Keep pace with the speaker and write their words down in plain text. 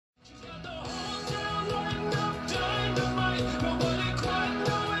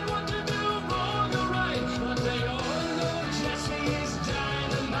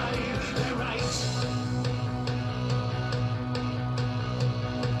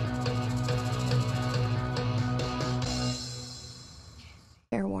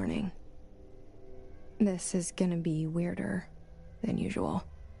This is gonna be weirder than usual.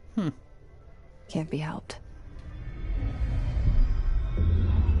 Can't be helped.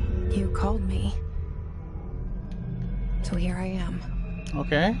 You called me. So here I am.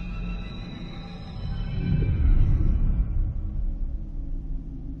 Okay.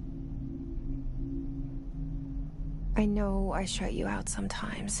 I know I shut you out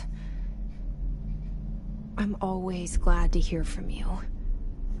sometimes. I'm always glad to hear from you.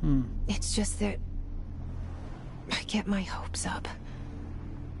 It's just that I get my hopes up.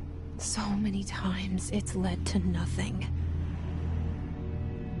 So many times it's led to nothing.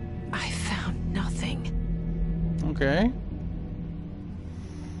 I found nothing. Okay.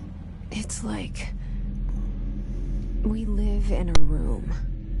 It's like we live in a room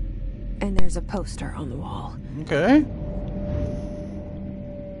and there's a poster on the wall. Okay.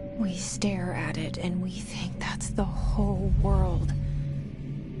 We stare at it and we think that's the whole world.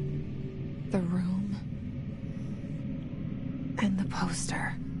 The room and the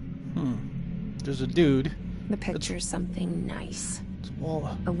poster. There's a dude. The picture's something nice. It's all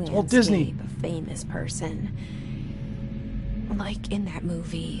A Disney. landscape, a famous person. Like in that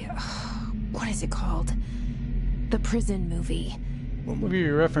movie. What is it called? The prison movie. What movie are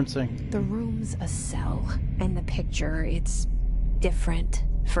you referencing? The room's a cell, and the picture, it's different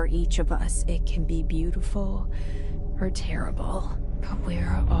for each of us. It can be beautiful or terrible, but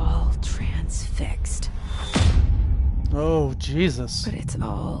we're all transfixed. Oh, Jesus. But it's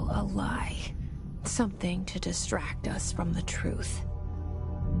all a lie. Something to distract us from the truth.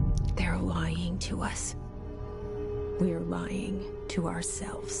 They're lying to us. We're lying to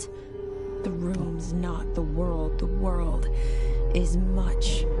ourselves. The room's not the world. The world is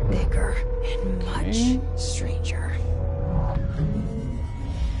much bigger and much stranger.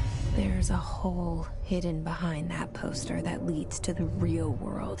 There's a hole hidden behind that poster that leads to the real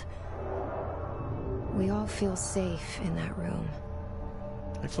world. We all feel safe in that room.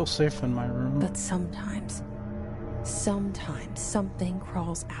 I feel safe in my room. But sometimes something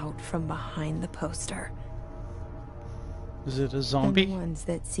crawls out from behind the poster. Is it a And zombie? the ones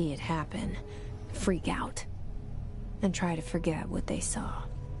that see it happen freak out and try to forget what they saw.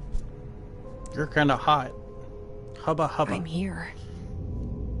 You're kind of hot. Hubba hubba. I'm here.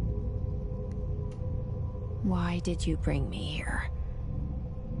 Why did you bring me here?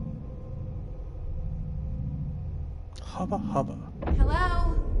 Hubba hubba.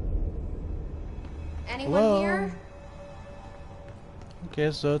 Hello? Anyone Hello? here?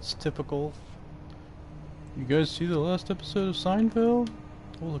 Okay, so it's typical. You guys see the last episode of Seinfeld?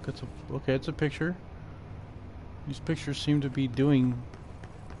 Oh, look, it's a picture. These pictures seem to be doing.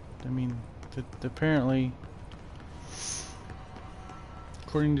 I mean, apparently,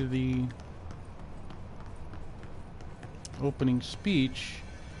 according to the opening speech,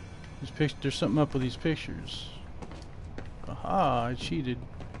 there's something up with these pictures. Aha! I cheated.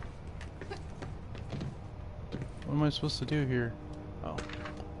 What am I supposed to do here? Oh.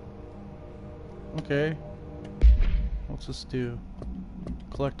 Okay. What's this do?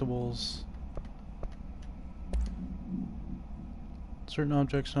 Collectibles. Certain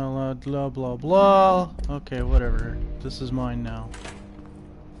objects not allowed, blah blah blah. Okay, whatever. This is mine now.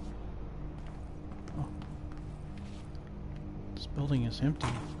 Oh. This building is empty.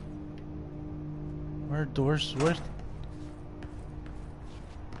 Why are doors? What?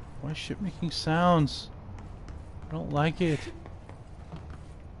 Why is shit making sounds? I don't like it.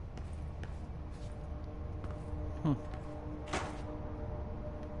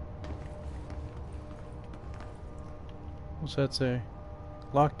 What's that say?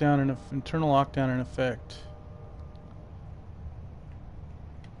 Lockdown and internal lockdown in effect.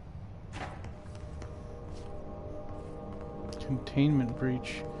 Containment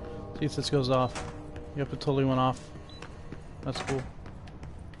breach. See if this goes off. Yep, it totally went off. That's cool.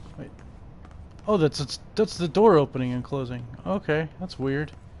 Wait. Oh, that's the door opening and closing. Okay, that's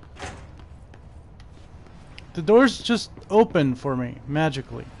weird. The doors just open for me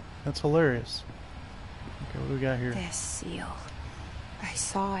magically. That's hilarious. Okay, what do we got here? This seal. I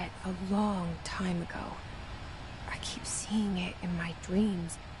saw it a long time ago. I keep seeing it in my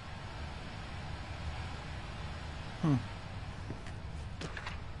dreams.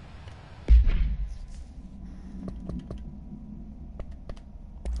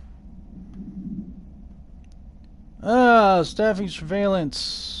 Staffing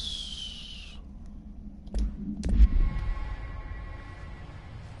surveillance.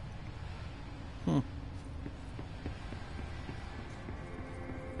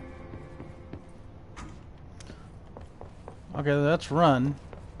 Okay, that's run.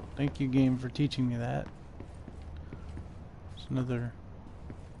 Thank you, game, for teaching me that. It's another.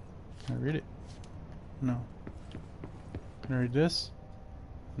 Can I read it? No. Can I read this?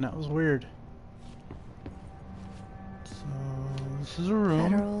 And that was weird. So, this is a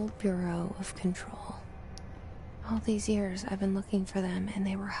room. Federal Bureau of Control. All these years I've been looking for them and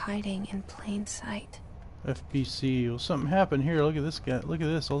they were hiding in plain sight. FBC. Well, something happened here. Look at this guy. Look at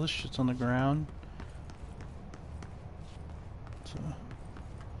this. All this shit's on the ground. Some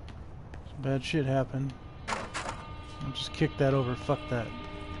bad shit happened. I'll just kick that over. Fuck that.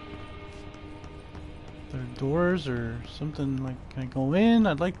 There are doors or something like... Can I go in?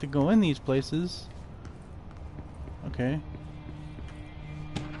 I'd like to go in these places. Okay.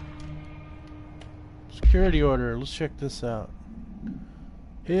 Security order. Let's check this out.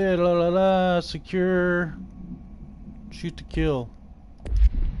 Here, la la la. Secure. Shoot to kill.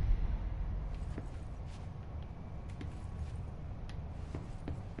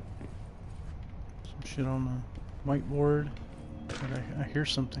 Some shit on the whiteboard. But I hear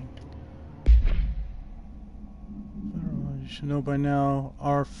something. You should know by now.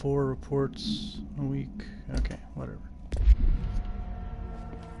 R4 reports a week. Okay, whatever.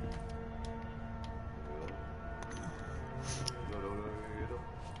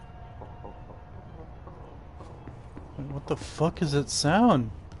 Wait, what the fuck is that sound?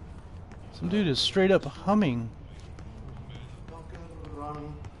 Some dude is straight up humming.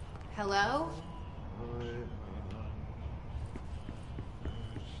 Hello?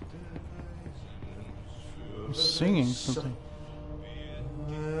 He's singing something.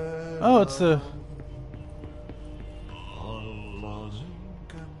 Oh, it's the...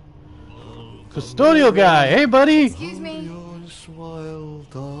 custodial guy! Hey, buddy! Excuse me?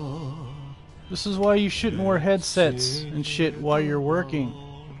 This is why you shouldn't wear headsets and shit while you're working.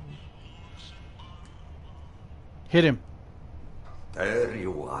 Hit him. There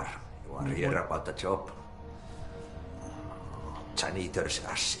you are. You are here about the job. Janitor's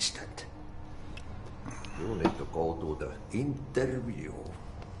assistant. You need to go to the interview.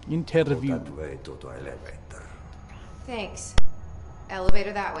 Interview. Go that way to the elevator. Thanks.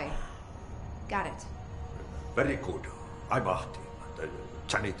 Elevator that way. Got it. Very good. I'm Ahti, the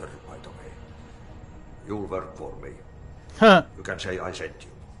janitor, by the way. You'll work for me. Huh. You can say I sent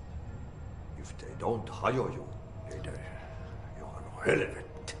you. If they don't hire you, then you are no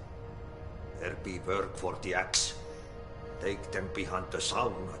helmet. There be work for the axe. Take them behind the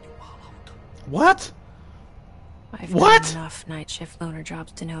sauna, you malot. What? I've What? done enough night shift loner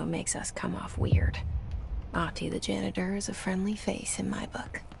jobs to know it makes us come off weird. Ahti the janitor is a friendly face in my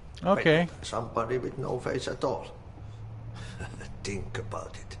book. Okay. Wait, somebody with no face at all. Think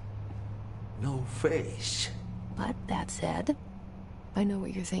about it. No face. But that said, I know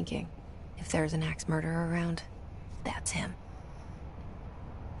what you're thinking. If there's an axe murderer around, that's him.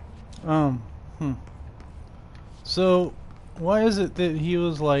 So, why is it that he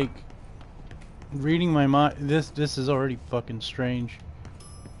was like reading my mind? This is already fucking strange.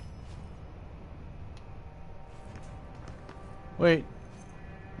 Wait.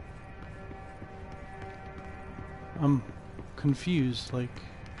 I'm confused, like...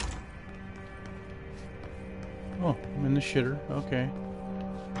 Oh, I'm in the shitter. Okay.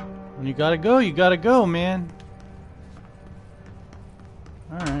 When you gotta go, man.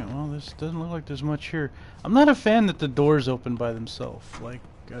 Alright, well, this doesn't look like there's much here. I'm not a fan that the doors open by themselves. Like,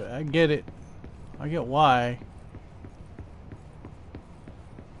 I get it. I get why.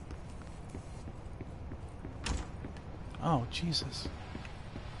 Oh, Jesus.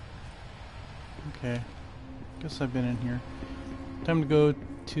 Okay. Guess I've been in here. Time to go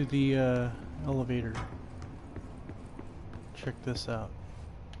to the elevator. Check this out.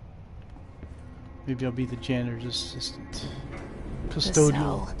 Maybe I'll be the janitor's assistant. The Custodial.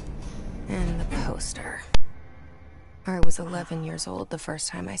 cell and the poster. I was 11 years old the first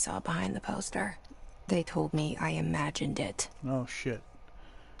time I saw behind the poster. They told me I imagined it. Oh shit.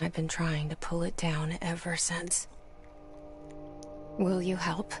 I've been trying to pull it down ever since. Will you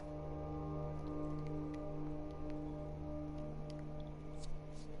help?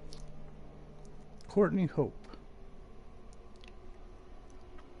 Courtney Hope.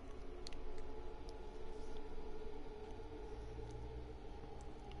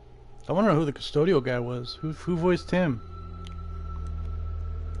 I wonder who the custodial guy was. Who voiced him?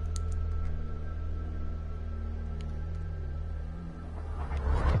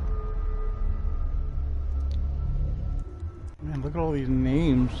 Man, look at all these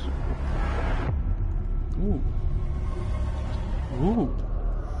names. Ooh. Ooh.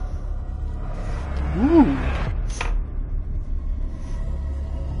 Ooh.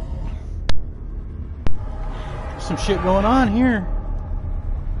 Some shit going on here.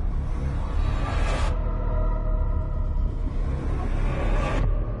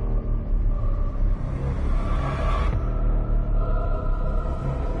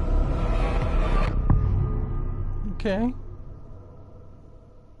 Okay.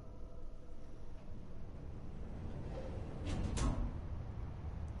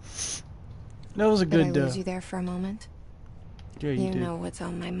 That was a Did I good, lose you there for a moment? yeah, you You did. know what's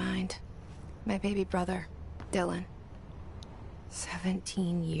on my mind. My baby brother, Dylan.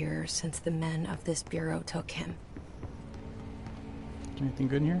 17 years since the men of this bureau took him. Anything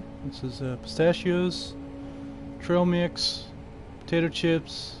good in here? This is pistachios, trail mix, potato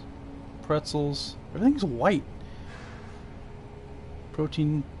chips, pretzels. Everything's white.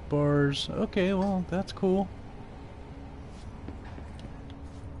 Protein bars. Okay, well, that's cool.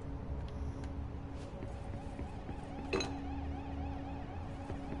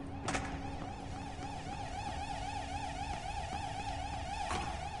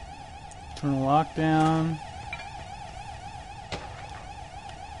 Turn a lockdown.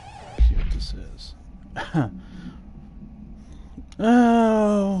 See what this is.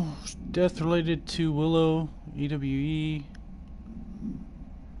 Oh, death related to Willow, EWE.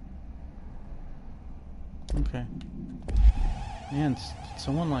 Okay. Man,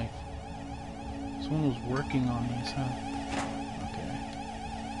 someone was working on these, huh? Okay.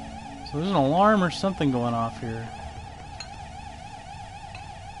 So there's an alarm or something going off here.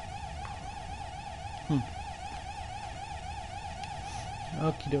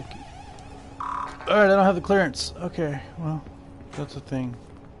 Okie dokie. Alright, I don't have the clearance. Okay, well, that's a thing.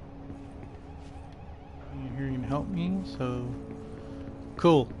 You're here, you can help me, so...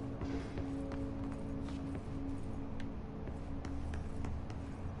 Cool.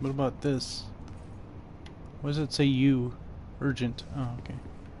 What about this? What does it say you? Urgent. Oh, okay.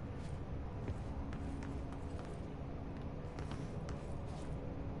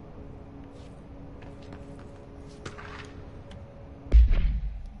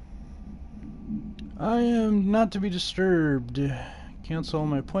 I am not to be disturbed. Cancel all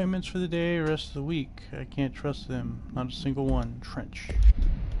my appointments for the day, rest of the week. I can't trust them. Not a single one. Trench.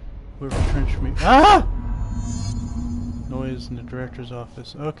 Whoever trenched me. Ah! Noise in the director's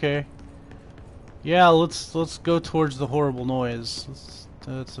office. Okay. Yeah, let's go towards the horrible noise.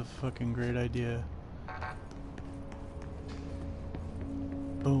 That's a fucking great idea.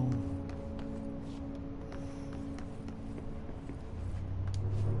 Boom.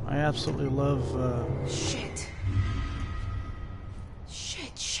 I absolutely love, Shit.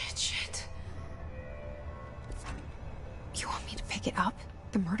 Shit. You want me to pick it up?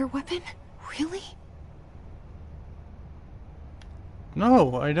 The murder weapon? Really?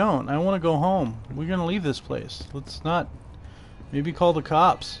 No, I don't. I want to go home. We're gonna leave this place. Let's not... Maybe call the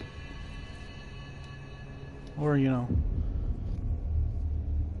cops. Or, you know...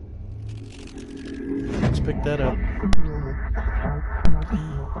 Let's pick that up.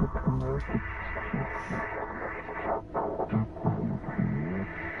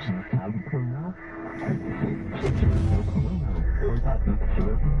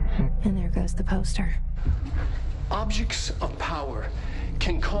 And there goes the poster. Objects of power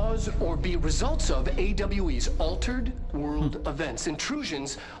can cause or be results of AWE's altered world events,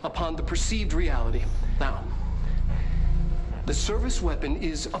 intrusions upon the perceived reality. Now, the service weapon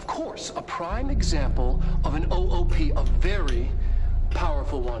is, of course, a prime example of an OOP, a very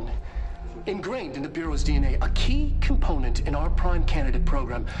powerful one. Ingrained in the Bureau's DNA, a key component in our prime candidate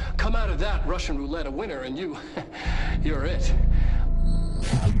program. Come out of that Russian roulette a winner and you're it.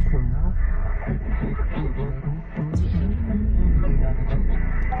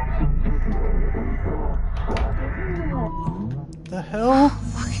 The hell?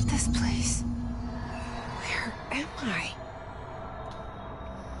 Look at this place. Where am I?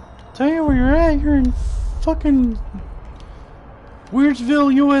 Tell you where you're at. You're in fucking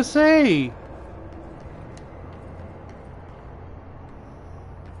Weirdsville, USA.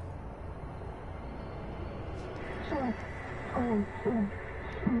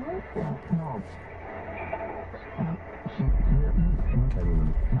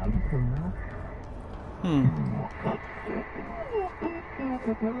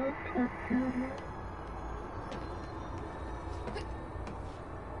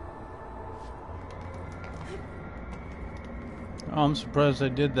 Oh, I'm surprised I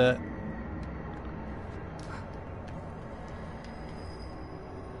did that.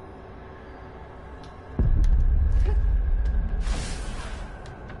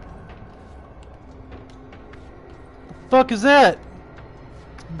 The fuck is that?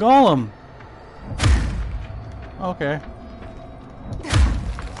 Golem. Okay.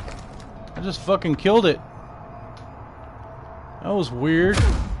 I just fucking killed it. That was weird.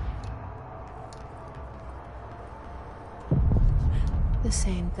 The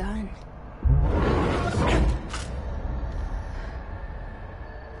same gun.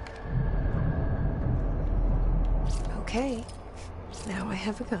 I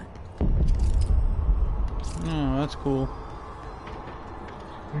have a gun. Oh, that's cool.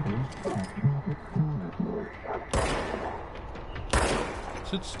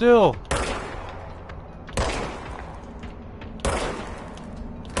 Sit still.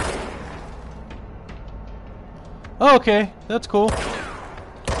 Oh, okay, that's cool.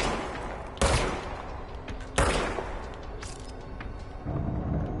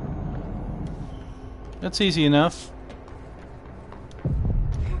 That's easy enough.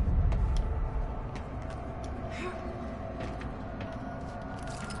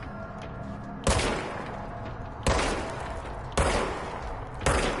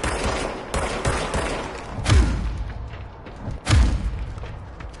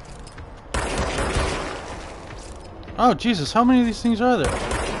 Oh, Jesus, how many of these things are there?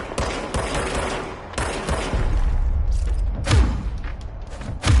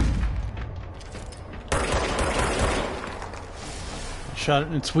 Shot it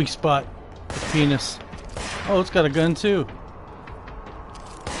in its weak spot. The penis. Oh, it's got a gun too.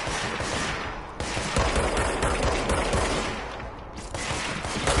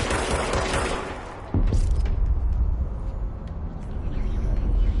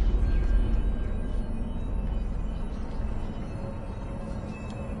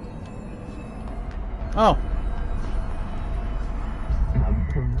 Oh.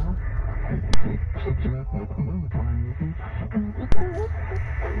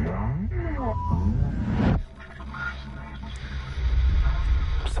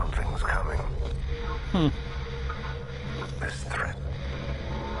 Something's coming. Hmm. This threat.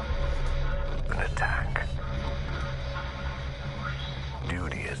 An attack.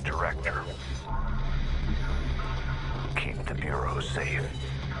 Duty as director. Keep the Bureau safe.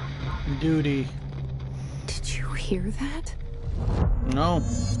 Duty. Did you hear that? No.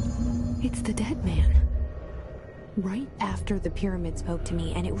 It's the dead man. Right after the pyramid spoke to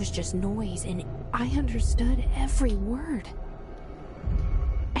me, and it was just noise, and I understood every word.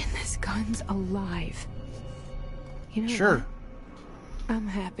 And this gun's alive. You know Sure. what? I'm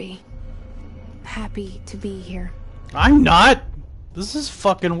happy. Happy to be here. I'm not! This is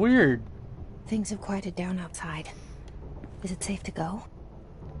fucking weird. Things have quieted down outside. Is it safe to go?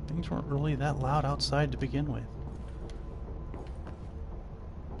 Things weren't really that loud outside to begin with.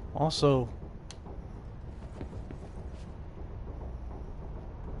 Also,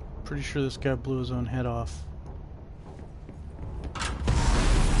 pretty sure this guy blew his own head off.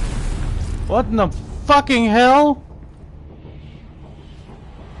 What in the fucking hell?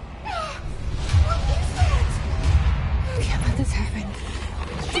 You can't let this happen.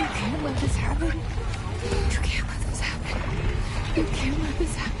 You can't let this happen. You can't let this happen. You can't let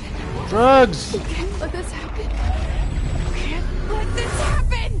this happen. Drugs! You can't let this happen. You can't let this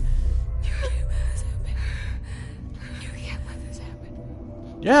happen. You can't let this happen. You can't let this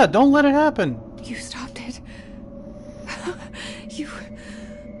happen. Yeah, don't let it happen. You stopped it. You...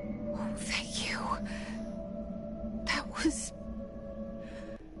 Oh, thank you. That was...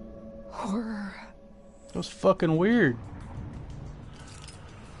 horror. That was fucking weird.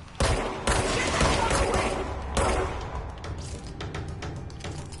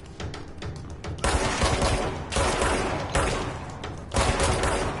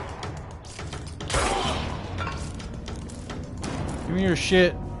 Give me your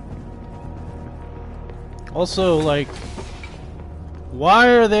shit. Also, like, why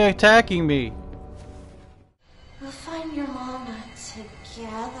are they attacking me? We'll find your mama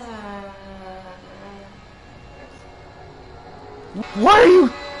together. Why are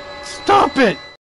you... Stop it!